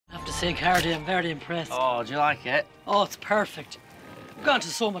say, Cardi, I'm very impressed. Oh, do you like it? Oh, it's perfect. I've gone to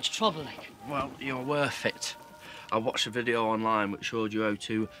so much trouble, like. Well, you're worth it. I watched a video online which showed you how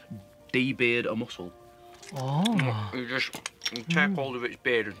to de-beard a mussel. Oh. You take hold of its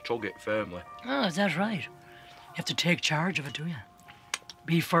beard and tug it firmly. Oh, is that right? You have to take charge of it, do you?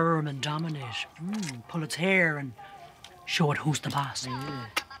 Be firm and dominate. Pull its hair and show it who's the boss.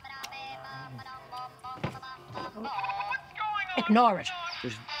 Ignore it.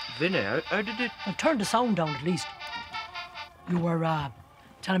 There's Vinny, how did it... Well, turn the sound down at least. You were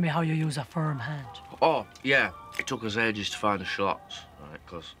telling me how you use a firm hand. Oh, yeah. It took us ages to find the shots, right,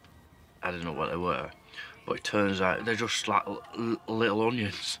 because I didn't know what they were. But it turns out they're just like little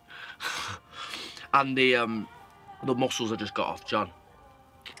onions. And the mussels I just got off John.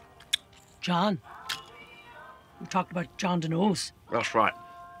 John? We talked about John DeNose. That's right.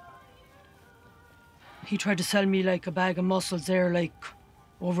 He tried to sell me like a bag of mussels there like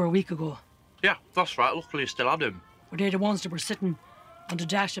over a week ago. Yeah, that's right. Luckily you still had him. Were they the ones that were sitting on the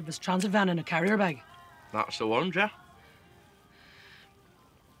dash of his transit van in a carrier bag? That's the one, yeah.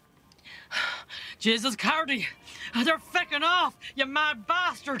 Jesus, Cardi, they're fecking off, you mad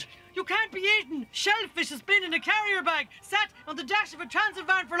bastard. You can't be eating shellfish that's been in a carrier bag, sat on the dash of a transit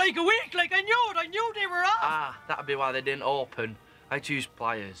van for like a week. Like, I knew they were off. Ah, that'd be why they didn't open. I had to use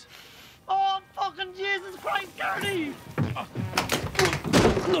pliers. Oh, fucking Jesus Christ, Cardi!